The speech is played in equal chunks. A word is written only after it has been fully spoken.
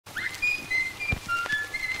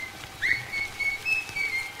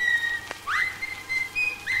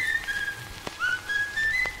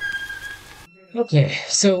Okay,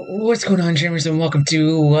 so what's going on, Jammers, and welcome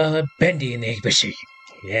to Bendy and the Egg Machine.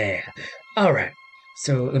 Yeah. All right.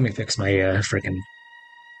 So let me fix my freaking.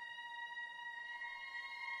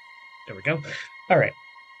 There we go. All right.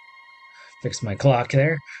 Fix my clock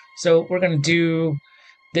there. So we're gonna do.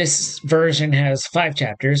 This version has 5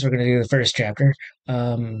 chapters. We're gonna do the first chapter.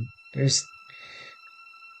 There's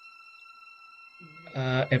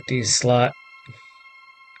empty slot.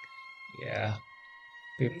 Yeah.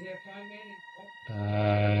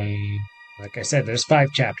 Uh, like I said, there's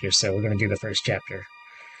 5 chapters, so we're gonna do the first chapter.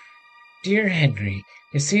 Dear Henry,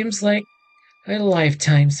 it seems like a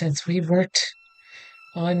lifetime since we worked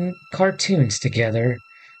on cartoons together.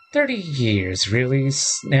 30 years really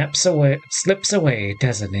slips away,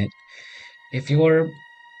 doesn't it? If you're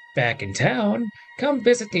back in town, come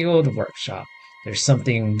visit the old workshop. There's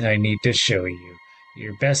something I need to show you.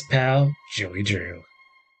 Your best pal, Joey Drew.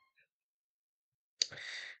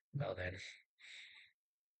 Well then.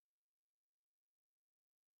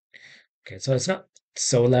 Okay, so it's not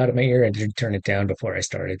so loud in my ear. I did turn it down before I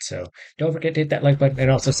started, so don't forget to hit that like button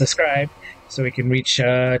and also subscribe so we can reach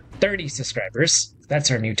 30 subscribers.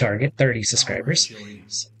 That's our new target, 30 All right, subscribers. Joey.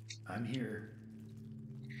 I'm here.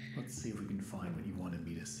 Let's see if we can find what you wanted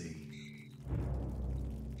me to see.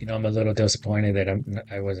 I'm a little disappointed that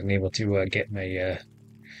I wasn't able to get my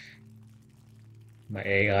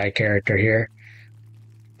AI character here,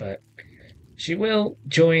 but she will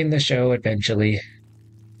join the show eventually.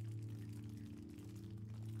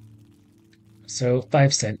 So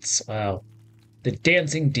 5 cents. Wow, the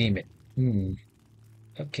dancing demon. Hmm.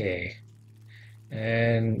 Okay,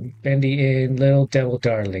 and Bendy in Little Devil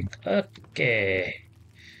Darling. Okay,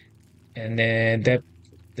 and then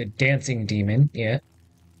the dancing demon. Yeah,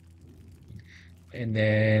 and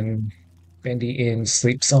then Bendy in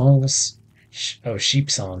Sleep Songs. Oh, Sheep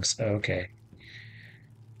Songs. Okay.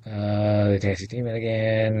 The Dancing Demon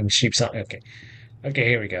again. Sheep Song. Okay. Okay,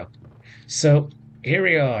 here we go. So here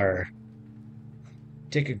we are.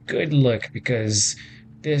 Take a good look because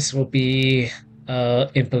this will be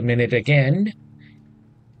implemented again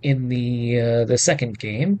in the second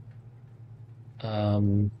game.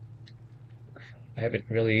 Um, I haven't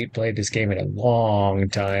really played this game in a long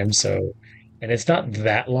time, so and it's not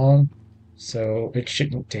that long, so it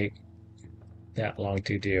shouldn't take that long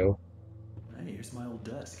to do. Hey, here's my old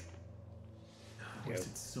desk. I Yep.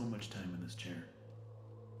 wasted so much time in this chair.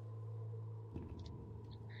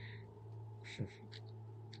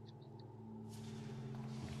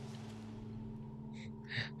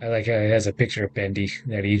 I like how it has a picture of Bendy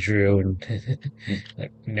that he drew, and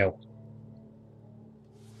like, no.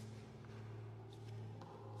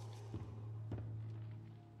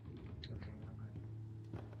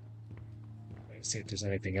 Let's see if there's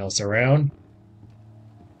anything else around.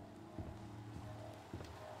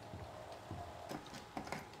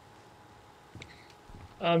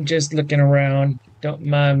 I'm just looking around. Don't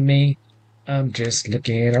mind me. I'm just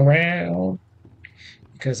looking around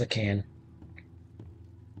because I can.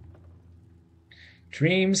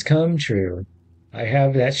 Dreams come true. I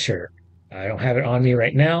have that shirt. I don't have it on me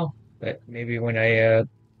right now, but maybe when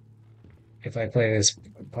if I play this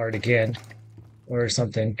part again or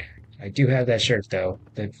something, I do have that shirt though.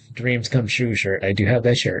 The dreams come true shirt. I do have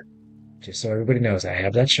that shirt. Just so everybody knows, I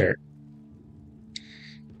have that shirt.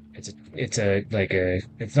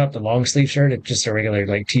 It's not the long sleeve shirt. It's just a regular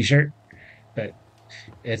like t-shirt, but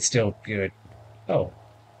it's still good. Oh,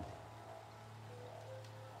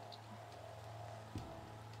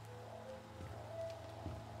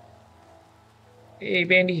 hey,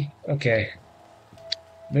 Bandy. Okay,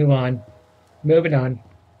 move on. Moving on.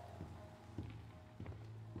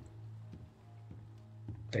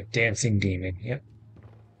 The dancing demon. Yep.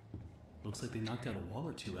 Looks like they knocked out a wall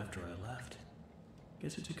or two after I left.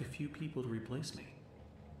 Guess it took a few people to replace me.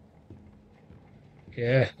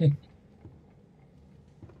 Yeah.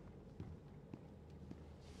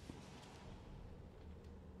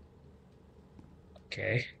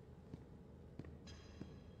 Okay.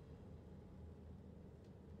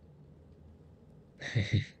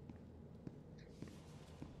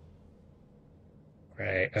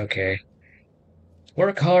 Right. Okay.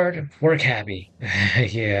 Work hard, work happy.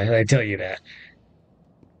 Yeah, I tell you that.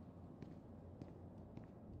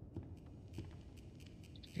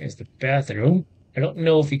 Here's the bathroom. I don't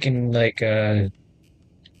know if you can like if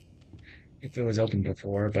it was open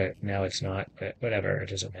before, but now it's not. But whatever, it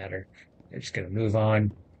doesn't matter. I'm just gonna move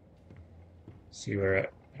on. See where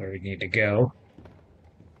we need to go.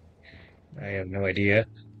 I have no idea.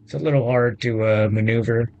 It's a little hard to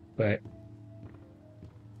maneuver, but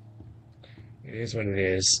it is what it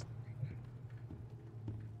is.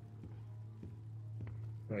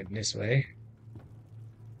 Going this way.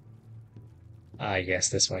 Ah, yes,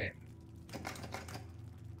 this way.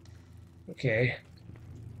 Okay.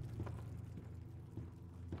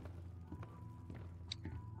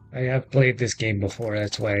 I have played this game before,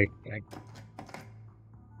 that's why I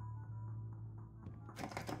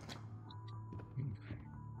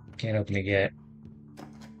can't open it yet.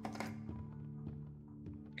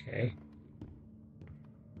 Okay.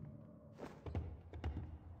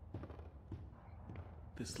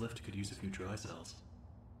 This lift could use a few dry cells.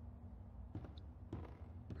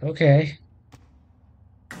 Okay.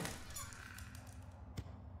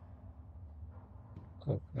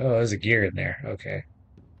 Cool. Oh, there's a gear in there. Okay.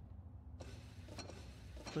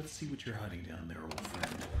 Let's see what you're hiding down there, old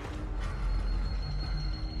friend.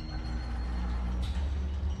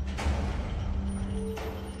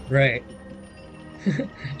 Right.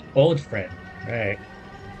 Old friend. Right.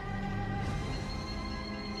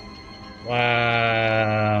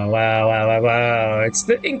 Wow. Wow, wow, wow, wow. It's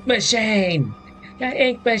the ink machine. The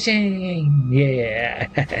ink machine. Yeah.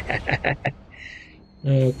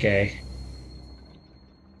 Okay.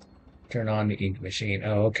 Turn on the ink machine.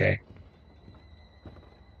 Oh, okay.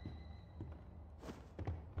 I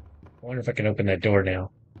wonder if I can open that door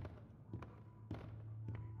now.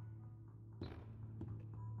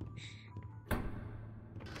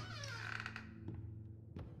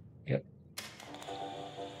 Yep.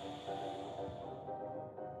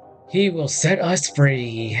 He will set us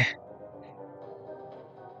free.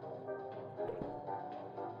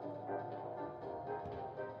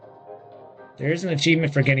 There's an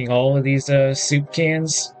achievement for getting all of these soup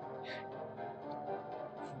cans,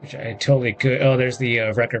 which I totally could. Oh, there's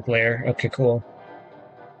the record player. Okay, cool.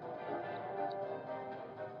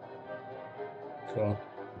 Cool.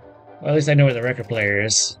 Well, at least I know where the record player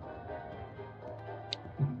is.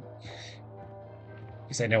 At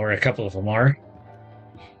least I know where a couple of them are.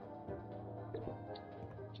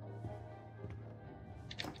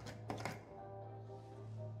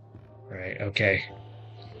 Right, okay.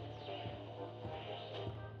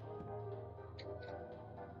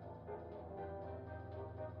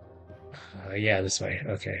 Yeah, this way.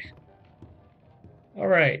 Okay. All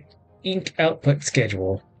right. Ink output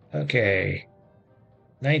schedule. Okay.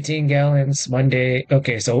 19 gallons Monday.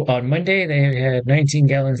 Okay, so on Monday they had 19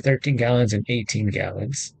 gallons, 13 gallons, and 18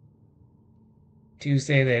 gallons.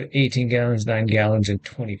 Tuesday they had 18 gallons, 9 gallons, and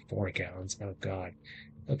 24 gallons. Oh, God.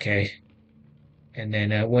 Okay. And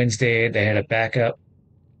then Wednesday they had a backup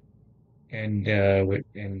and with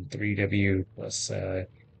and 3W plus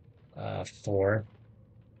 4.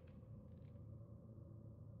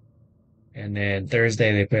 And then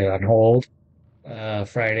Thursday they put it on hold.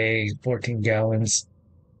 Friday 14 gallons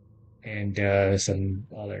and some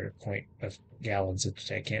other point of gallons which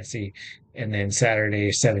I can't see. And then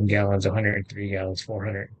Saturday 7 gallons, 103 gallons,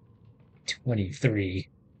 423.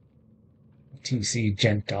 2C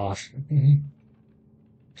gent off.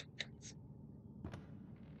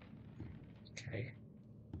 Okay.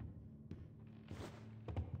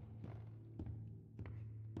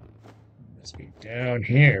 Must be down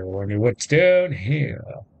here. Wonder what's down here.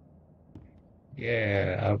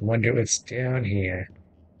 Yeah, I wonder what's down here.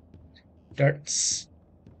 Darts.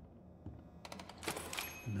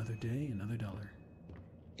 Another day, another dollar.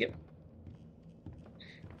 Yep.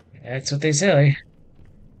 That's what they say.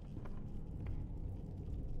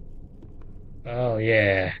 Oh,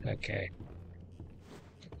 yeah. Okay.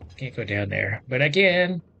 Can't go down there. But I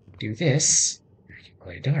can do this. I can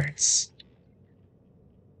play darts.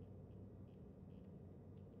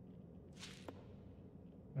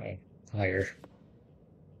 Oh, higher.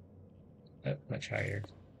 Much higher.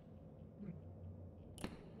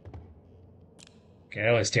 Okay,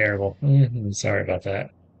 that was terrible. Sorry about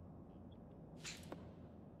that.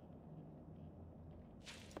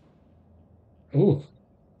 Ooh,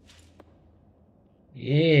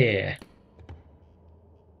 yeah.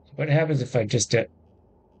 What happens if I just if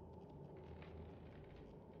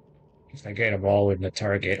I get them all in the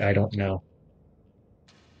target? I don't know.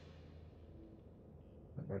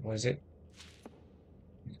 Where was it?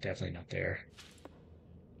 Definitely not there.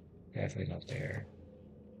 Definitely not there.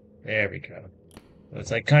 There we go. It's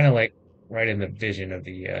like kind of like right in the vision of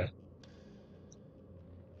the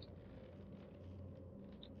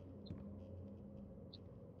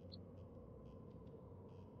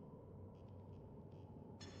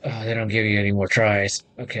oh, they don't give you any more tries.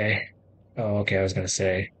 Okay. Oh, okay, I was gonna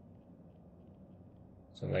say.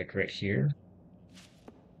 So like right here.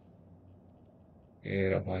 A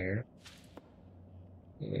little higher.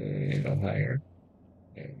 A little higher.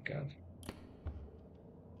 There we go.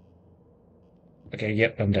 Okay,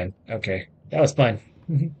 yep, I'm done. Okay. That was fun.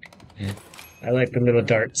 I like the little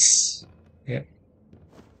darts. Yep.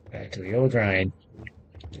 Back to the old grind.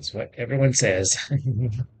 It's what everyone says.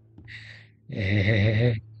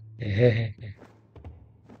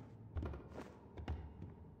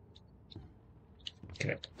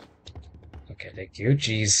 Okay, okay, thank you.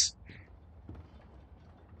 Jeez.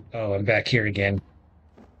 Oh, I'm back here again.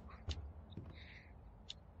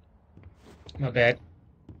 My bad.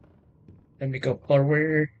 Let me go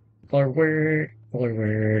forward, forward,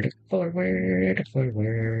 forward, forward,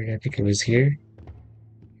 forward. I think it was here.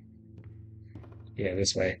 Yeah,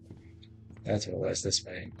 this way. That's what it was, this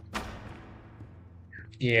way.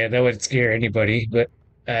 Yeah, that would scare anybody, but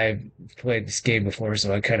I've played this game before,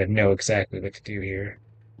 so I kind of know exactly what to do here.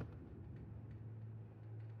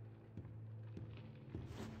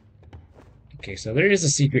 Okay, so there is a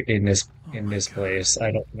secret in this Oh in my this god. place.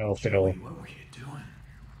 I don't know if Joey, it'll. what were you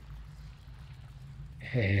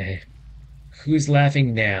doing? Who's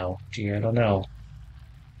laughing now? Gee, I don't know.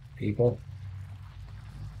 People,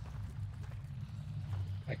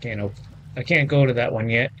 I can't open. I can't go to that one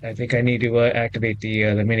yet. I think I need to activate the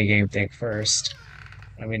minigame thing first.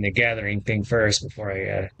 I mean the gathering thing first before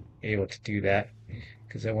I able to do that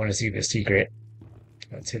because I want to see the secret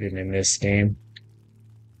that's hidden in this game.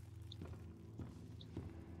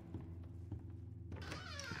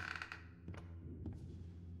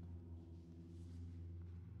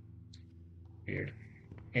 Weird.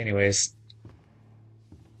 Anyways,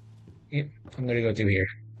 yep, I'm gonna go through here.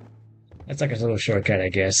 That's like a little shortcut, I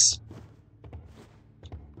guess.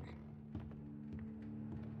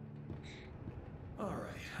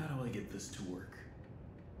 Alright, how do I get this to work?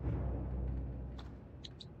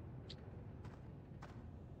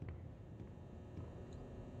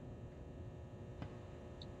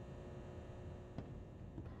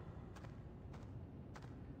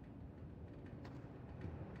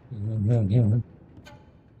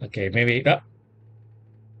 Okay, maybe. Oh,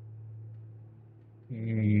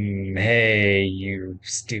 hey, you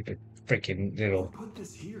stupid freaking Who little put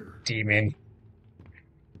this here? demon!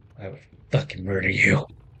 I would fucking murder you.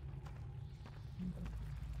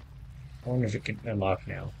 I wonder if it can unlock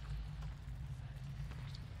now.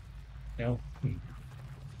 No?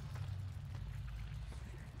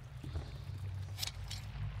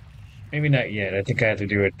 Maybe not yet. I think I have to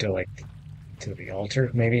do it to like to the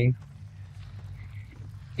altar, maybe.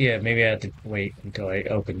 Yeah, maybe I have to wait until I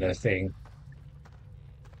open the thing.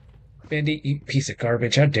 Bendy, you piece of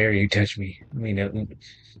garbage! How dare you touch me? I mean,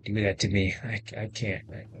 do that to me. I can't.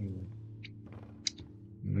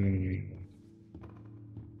 Mm.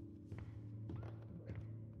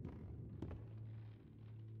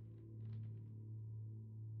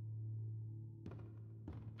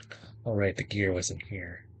 All right, the gear wasn't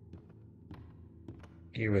here.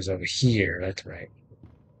 Gear was over here. That's right.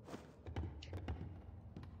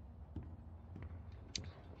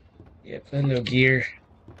 Yep, hello, gear.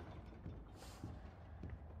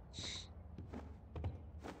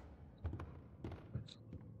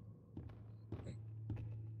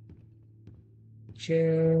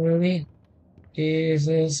 Joey is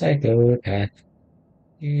a psychopath.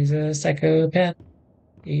 He's a psychopath.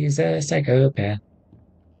 He's a psychopath.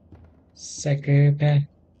 Psychopath.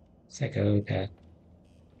 Psychopath.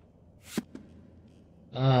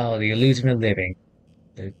 Oh, The Illusion of Living.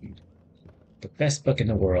 The, the best book in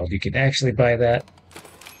the world. You can actually buy that.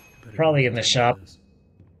 I better go Probably look in at the some shop. windows.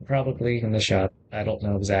 Probably in the shop. I don't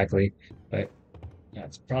know exactly. But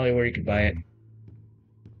that's probably where you can buy it.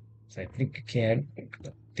 So I think you can. I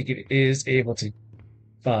think it is able to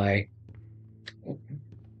buy.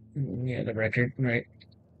 Yeah, the record. Right.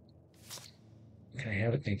 Can I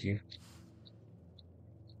have it? Thank you.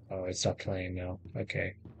 Oh, it stopped playing now.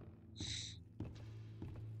 Okay.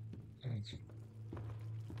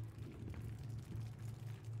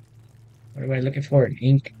 What am I looking for? An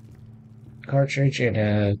ink cartridge and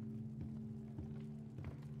a.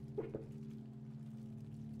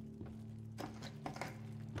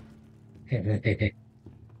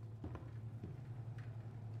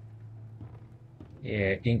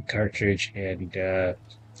 Yeah, ink cartridge and a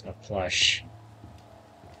plush.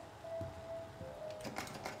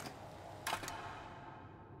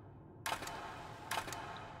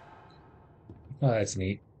 Oh, that's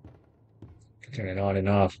neat. Can turn it on and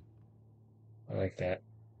off. I like that.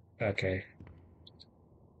 Okay.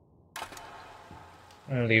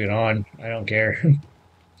 I'll leave it on. I don't care.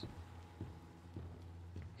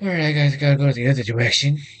 Alright, guys, gotta go the other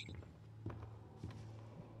direction.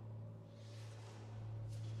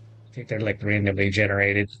 I think they're like randomly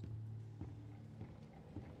generated.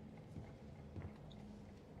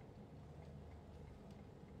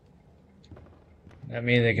 I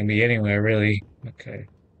mean, they can be anywhere, really. Okay.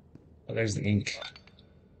 Oh, there's the ink.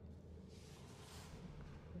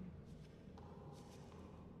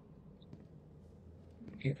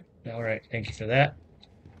 All right, thank you for that.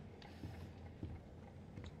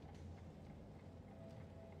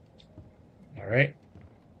 All right,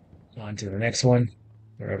 on to the next one.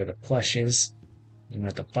 Wherever the plush is. I'm gonna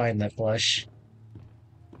have to find that plush.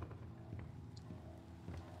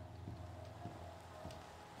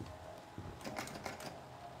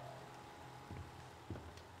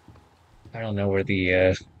 I don't know where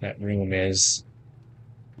the that room is.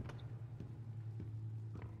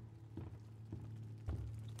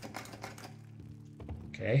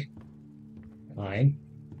 Okay, fine.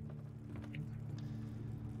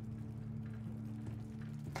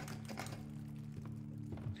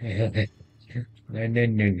 No, no,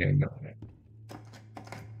 no, no, no.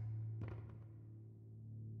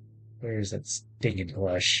 Where's that stinking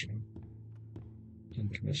plush?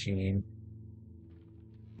 Ink machine.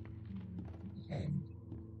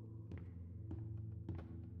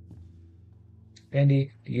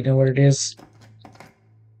 Bendy, do you know what it is?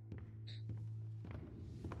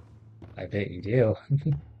 I bet you do.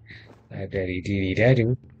 I bet you dee da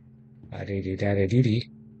do. I dee dee da da doo dee.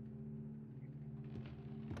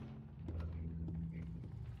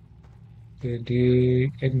 In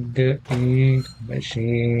the ink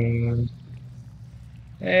machine.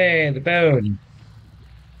 Hey, the bone.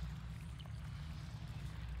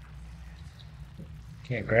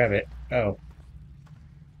 Can't grab it. Oh,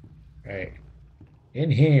 right. In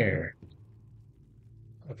here,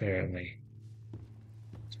 apparently.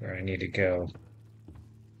 That's where I need to go.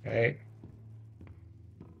 Right?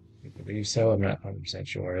 I believe so. I'm not 100%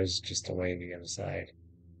 sure. It's just a way to the other side.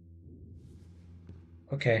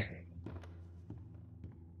 Okay.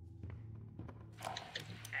 At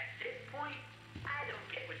this point, I don't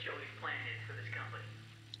get what Joey's plan is for this company.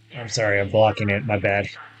 I'm Yeah, sorry, I'm he's not blocking it. My bad.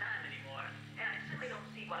 based on time anymore, and I simply don't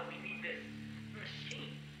see why we need this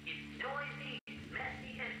machine. It's noisy, it's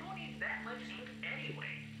messy, and who needs that much ink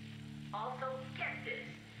anyway? Also, get this.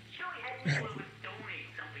 Joey had told us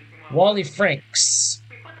donate something from our Wally work. Franks.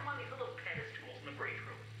 We put them on these little pedestals in the break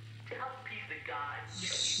room to help appease the gods,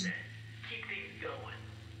 Joey said. Keep things going.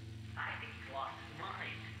 I think he's lost his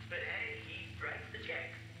mind. But hey, he writes the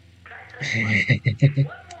checks. But I tell you what, if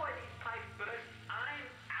one more of these pipes burst,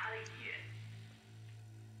 I'm out of here.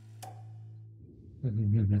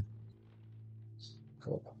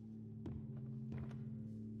 Cool.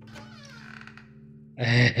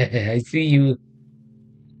 I see you.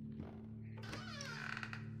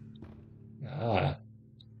 Ah,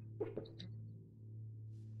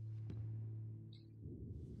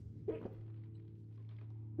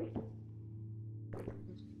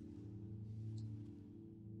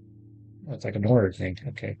 oh, it's like an horror thing.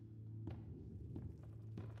 Okay.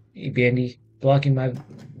 Hey, Bandy, blocking my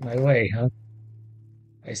way, huh?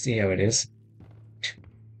 I see how it is.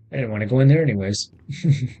 I didn't want to go in there anyways.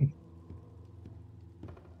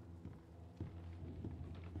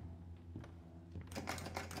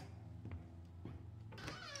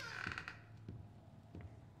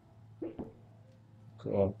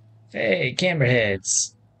 Cool. Hey, camera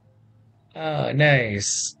heads. Oh,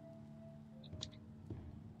 nice.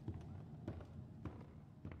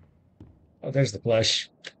 Oh, there's the plush.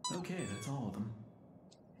 Okay, that's all of them.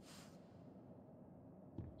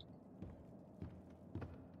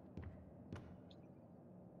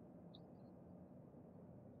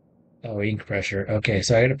 Oh, ink pressure. Okay,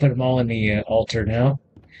 so I gotta put them all in the altar now.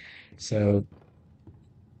 So,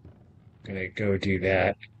 gonna go do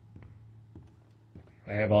that.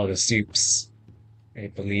 I have all the soups, I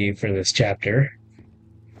believe, for this chapter.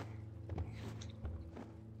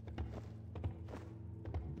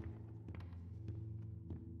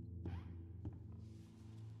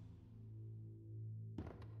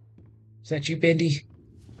 Is that you, Bendy?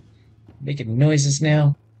 Making noises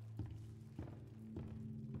now?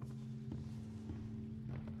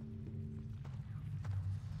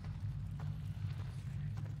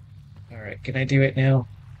 Alright, can I do it now?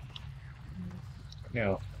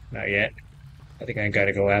 No, not yet. I think I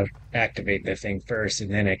gotta go out, activate the thing first, and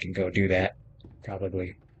then I can go do that.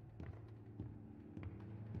 Probably.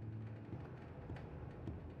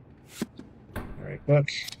 Alright, book.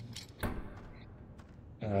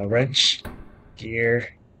 Wrench. Gear.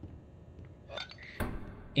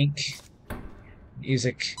 Ink.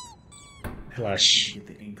 Music. Now I just need Flush. to get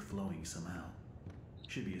the ink flowing somehow.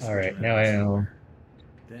 Should be a switch Alright, on now that I know. somewhere.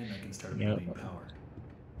 Then I can start Yep. applying power.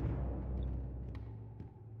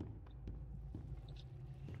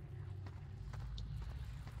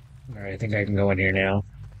 Alright, I think I can go in here now.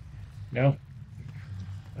 No?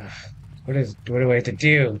 Ugh, what do I have to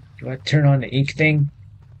do? Do I turn on the ink thing?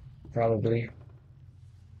 Probably.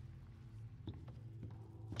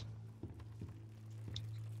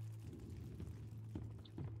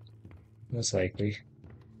 most likely.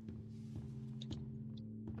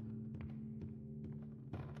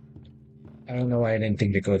 I don't know why I didn't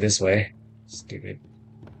think to go this way. Stupid.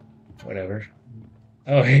 Whatever.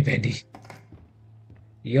 Oh, hey, Bendy.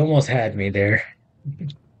 You almost had me there.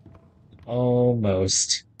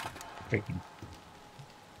 Almost. Freaking.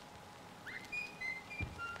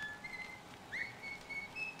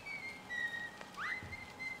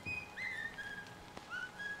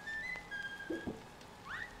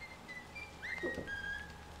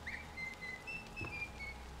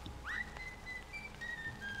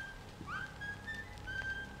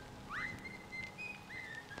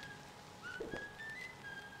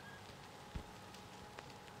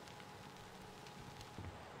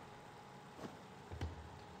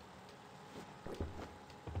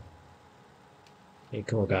 Hey,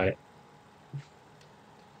 cool, got it.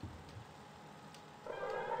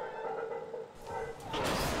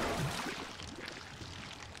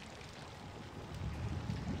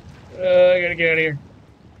 I gotta get out of here.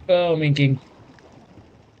 Oh, minking.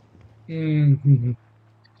 Hmm.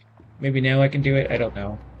 Maybe now I can do it? I don't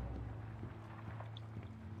know.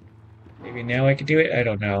 Maybe now I can do it? I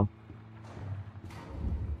don't know.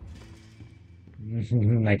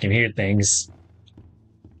 I can hear things.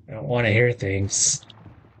 I don't want to hear things.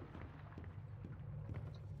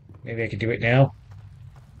 Maybe I can do it now?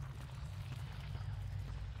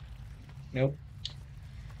 Nope.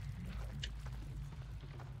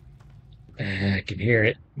 I can hear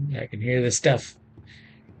it. I can hear the stuff.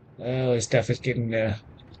 Oh, the stuff is getting, all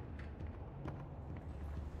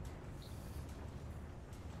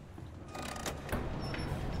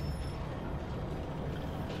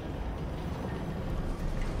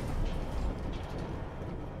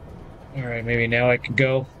right, maybe now I can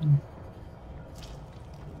go.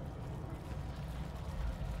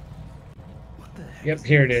 What the heck Yep, is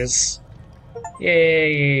here it this? is.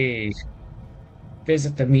 Yay!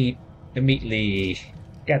 Visit the Meatly.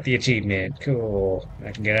 Got the achievement. Cool.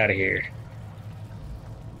 I can get out of here.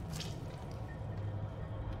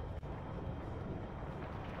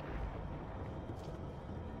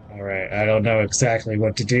 All right, I don't know exactly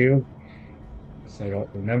what to do, so I don't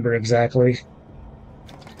remember exactly.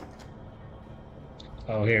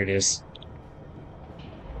 Oh, here it is.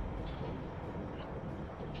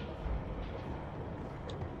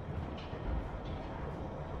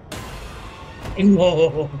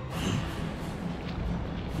 Whoa!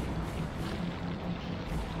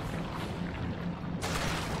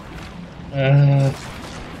 Uh,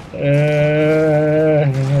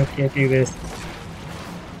 I can't do this.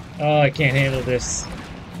 Oh, I can't handle this.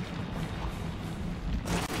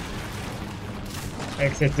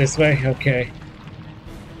 Exit this way? Okay.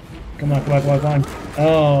 Come on, come on, come on, come on.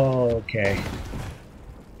 Oh, okay.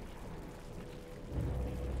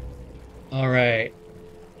 All right.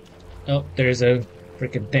 Oh, there's a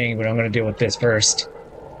freaking thing, but I'm gonna deal with this first.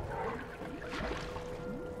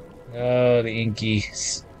 Oh, the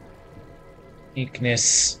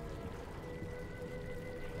inkness.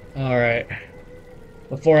 All right.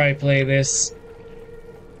 Before I play this,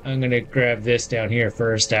 I'm gonna grab this down here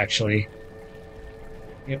first, actually.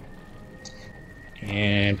 Yep.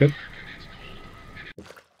 And boop.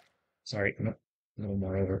 Sorry, no, a little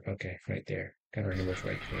more over. Okay, right there. Kind of remember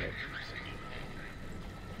right there.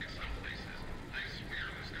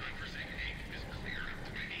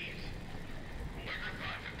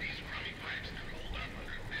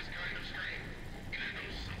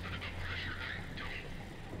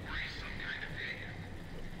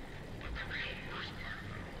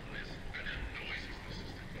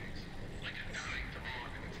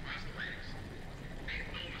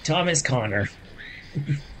 Thomas Connor.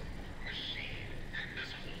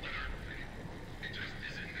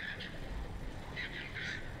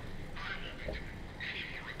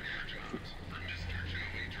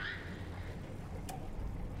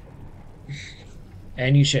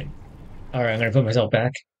 And you should. All right, I'm gonna put myself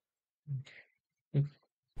back.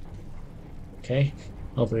 Okay.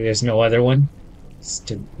 Hopefully, there's no other one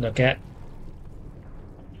to look at.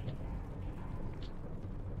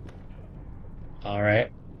 All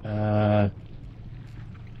right. Uh,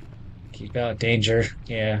 keep out danger.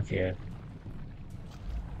 Yeah, yeah.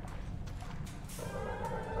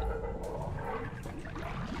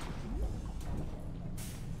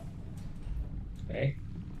 Okay.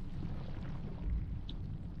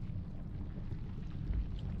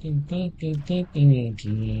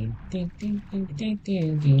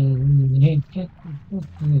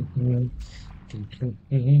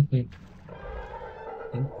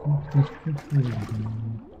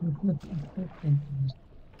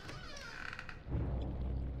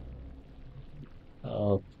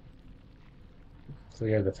 Oh,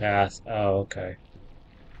 Clear the path. Oh, okay.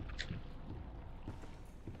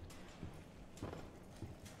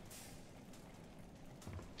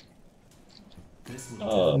 This will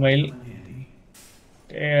Oh, definitely my. come in handy.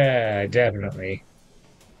 Yeah, definitely.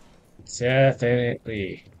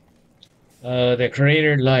 Definitely. The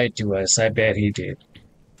creator lied to us. I bet he did.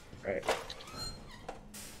 Right.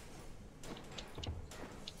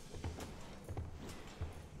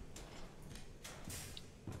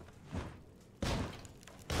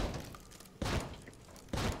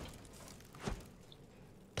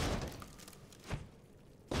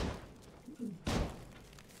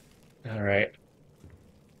 All right.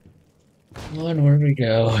 Onward we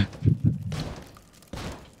go.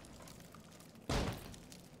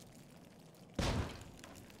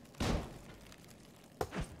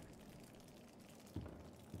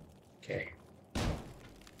 Okay.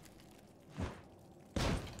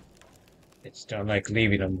 I just don't like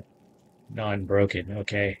leaving them non-broken.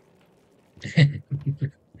 Okay.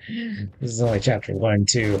 This is only chapter one,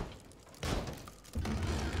 too.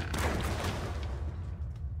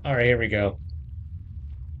 All right, here we go.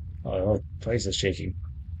 Oh, the whole place is shaking.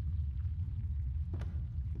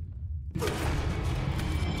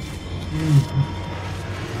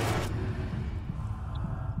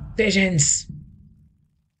 Visions!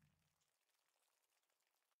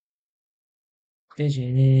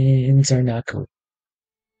 Visions are not cool.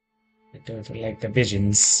 I don't like the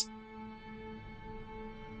visions.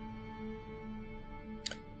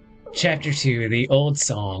 Chapter 2, The Old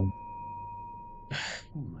Song. Oh,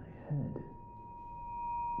 my head.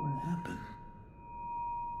 What happened?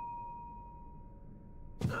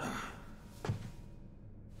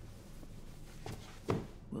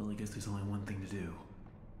 Well, I guess there's only one thing to do.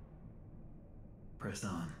 Press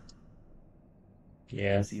on.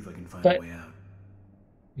 Yeah, See if I can find a but, way out.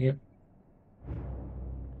 yep.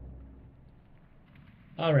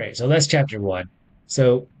 All right, so that's chapter 1.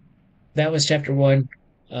 So that was chapter 1.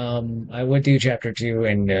 I would do chapter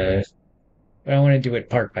 2, but I want to do it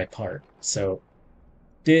part by part. So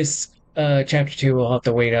this chapter 2 will have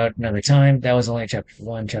to wait out another time. That was only chapter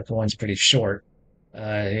 1. Chapter one's pretty short.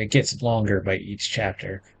 It gets longer by each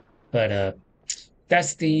chapter. But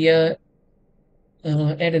that's the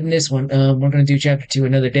end of this one. We're going to do chapter 2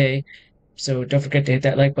 another day. So don't forget to hit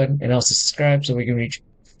that like button and also subscribe so we can reach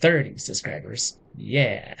 30 subscribers.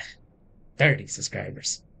 Yeah, 30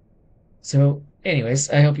 subscribers. So, anyways,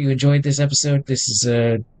 I hope you enjoyed this episode. This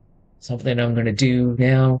is something I'm going to do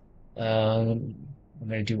now. I'm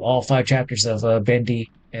going to do all 5 chapters of Bendy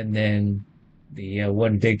and then the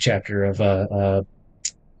one big chapter of the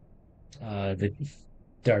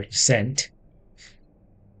Dark Descent.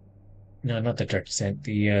 No, not the Dark Descent.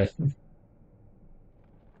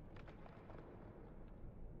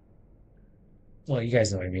 Well, you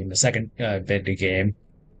guys know what I mean. The second Bendy game.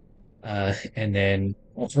 And then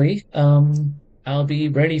hopefully, I'll be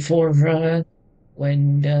ready for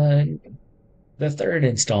when the third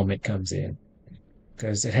installment comes in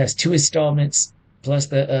because it has 2 installments plus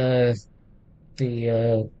the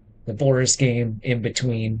uh, the Boris game in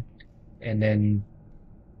between, and then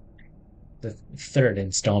the third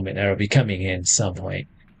installment that'll be coming in some point.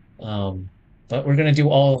 Um, but we're gonna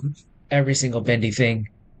do every single Bendy thing.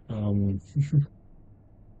 Um,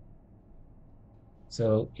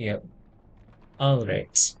 so yeah. All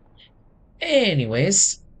right.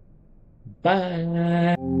 Anyways,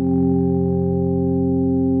 bye.